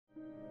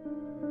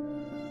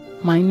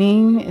My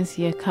name is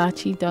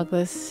Nyekachi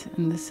Douglas,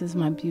 and this is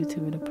my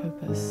beauty with a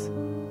purpose.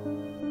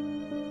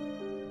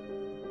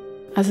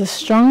 As a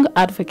strong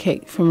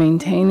advocate for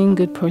maintaining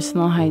good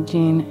personal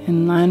hygiene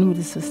in line with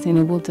the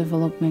Sustainable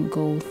Development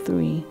Goal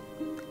 3,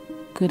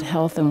 good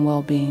health and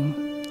well-being,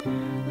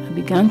 I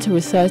began to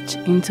research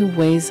into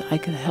ways I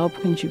could help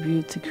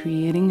contribute to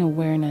creating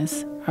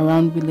awareness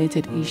around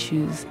related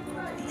issues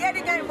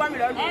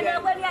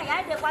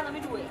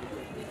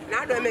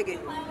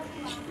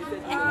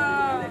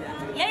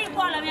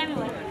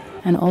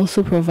and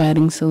also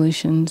providing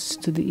solutions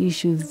to the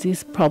issues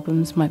these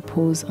problems might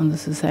pose on the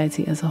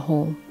society as a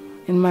whole.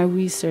 In my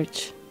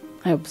research,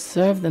 I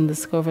observed and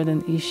discovered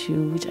an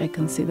issue which I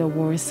consider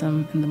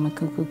worrisome in the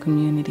Makoko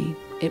community.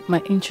 It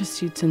might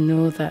interest you to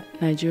know that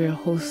Nigeria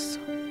hosts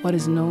what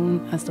is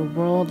known as the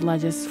world's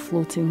largest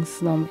floating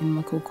slum in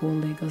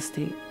Makoko, Lagos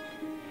State.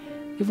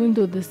 Even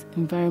though this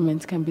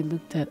environment can be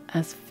looked at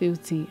as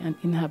filthy and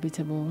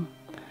inhabitable,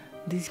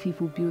 these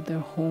people build their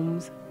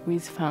homes,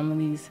 raise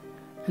families,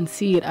 and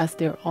see it as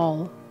their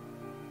all.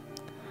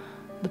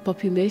 The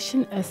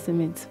population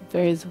estimate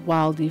varies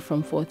wildly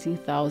from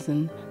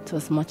 40,000 to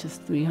as much as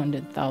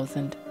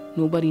 300,000.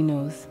 Nobody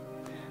knows.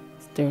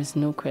 There is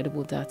no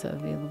credible data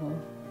available.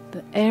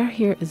 The air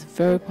here is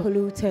very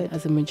polluted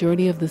as a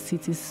majority of the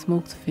city's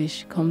smoked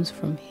fish comes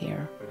from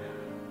here.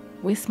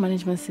 Waste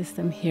management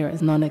system here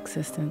is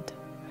non-existent.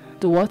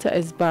 The water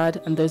is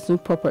bad and there's no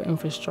proper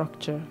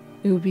infrastructure.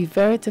 It would be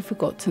very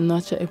difficult to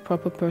nurture a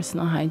proper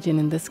personal hygiene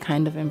in this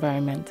kind of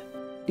environment.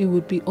 It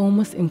would be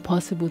almost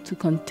impossible to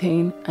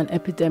contain an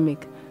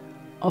epidemic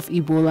of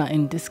Ebola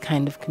in this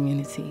kind of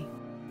community.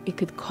 It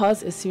could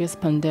cause a serious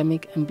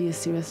pandemic and be a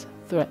serious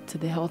threat to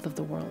the health of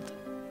the world.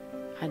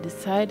 I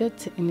decided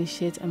to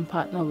initiate and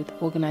partner with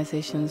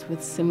organizations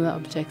with similar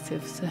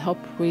objectives to help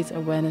raise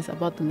awareness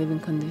about the living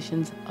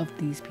conditions of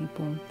these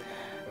people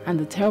and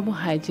the terrible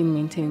hygiene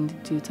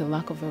maintained due to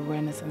lack of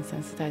awareness and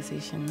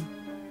sensitization.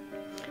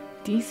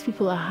 These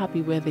people are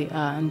happy where they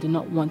are and do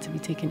not want to be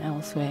taken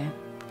elsewhere.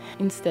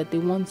 Instead, they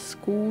want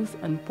schools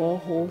and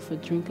boreholes for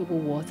drinkable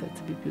water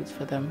to be built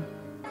for them.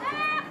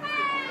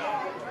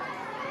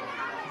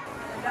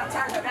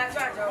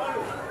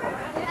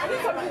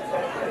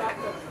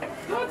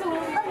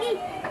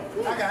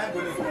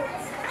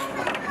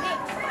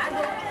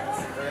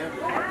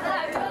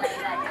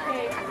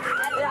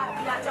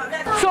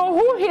 So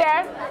who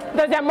here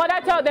does their mother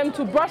tell them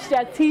to brush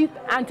their teeth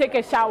and take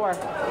a shower?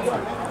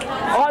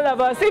 All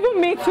of us, even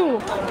me too.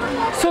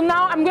 So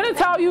now I'm going to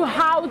tell you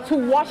how to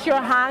wash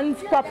your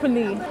hands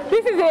properly.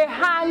 This is a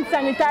hand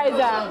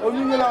sanitizer.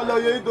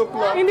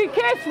 In the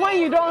case when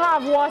you don't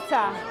have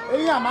water,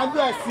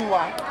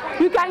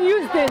 you can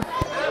use this.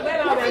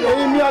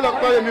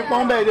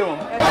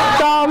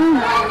 Thumb,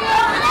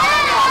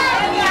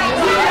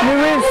 the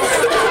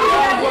wrist,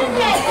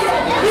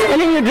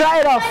 and then you dry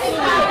it off.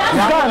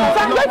 It's done. So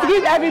I'm going to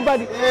give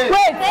everybody.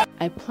 Wait!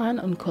 I plan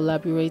on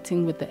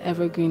collaborating with the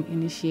Evergreen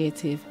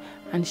Initiative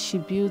and She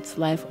Builds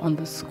Life on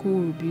the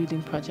School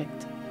Rebuilding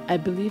Project. I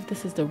believe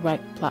this is the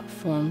right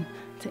platform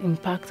to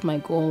impact my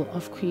goal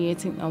of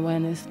creating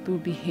awareness through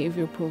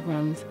behavior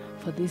programs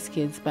for these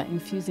kids by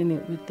infusing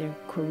it with their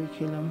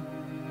curriculum.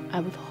 I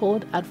would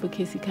hold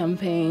advocacy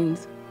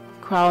campaigns,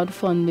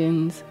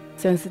 crowdfundings,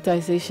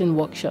 sensitization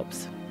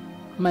workshops.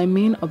 My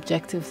main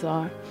objectives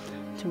are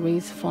to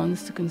raise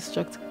funds to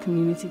construct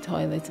community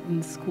toilets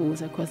in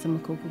schools across the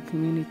Makoko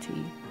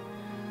community,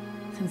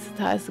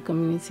 sensitize the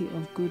community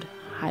of good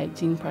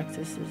hygiene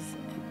practices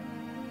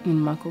in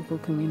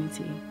Makoko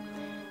community,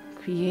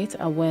 create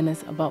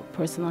awareness about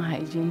personal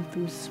hygiene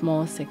through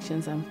small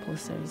sections and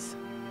posters,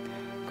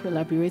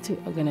 collaborate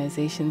with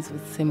organizations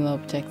with similar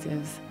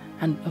objectives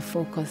and a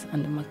focus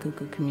on the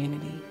Makoko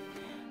community,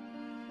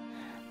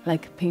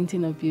 like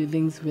painting of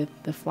buildings with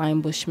the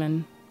Flying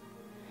Bushmen.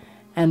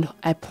 And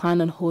I plan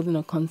on holding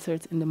a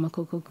concert in the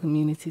Makoko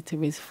community to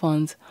raise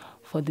funds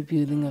for the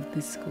building of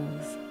these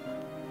schools,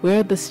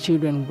 where these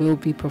children will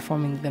be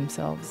performing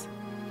themselves.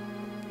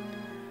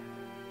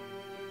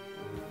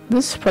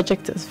 This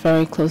project is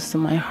very close to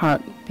my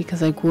heart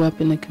because I grew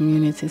up in a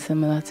community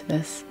similar to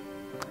this.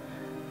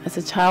 As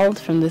a child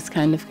from this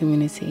kind of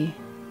community,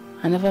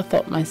 I never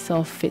thought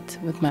myself fit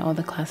with my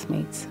other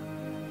classmates.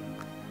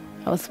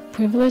 I was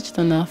privileged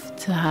enough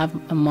to have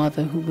a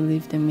mother who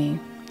believed in me,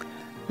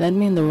 led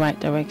me in the right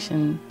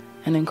direction,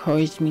 and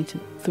encouraged me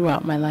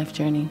throughout my life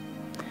journey.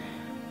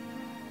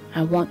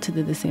 I want to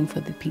do the same for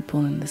the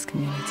people in this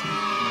community.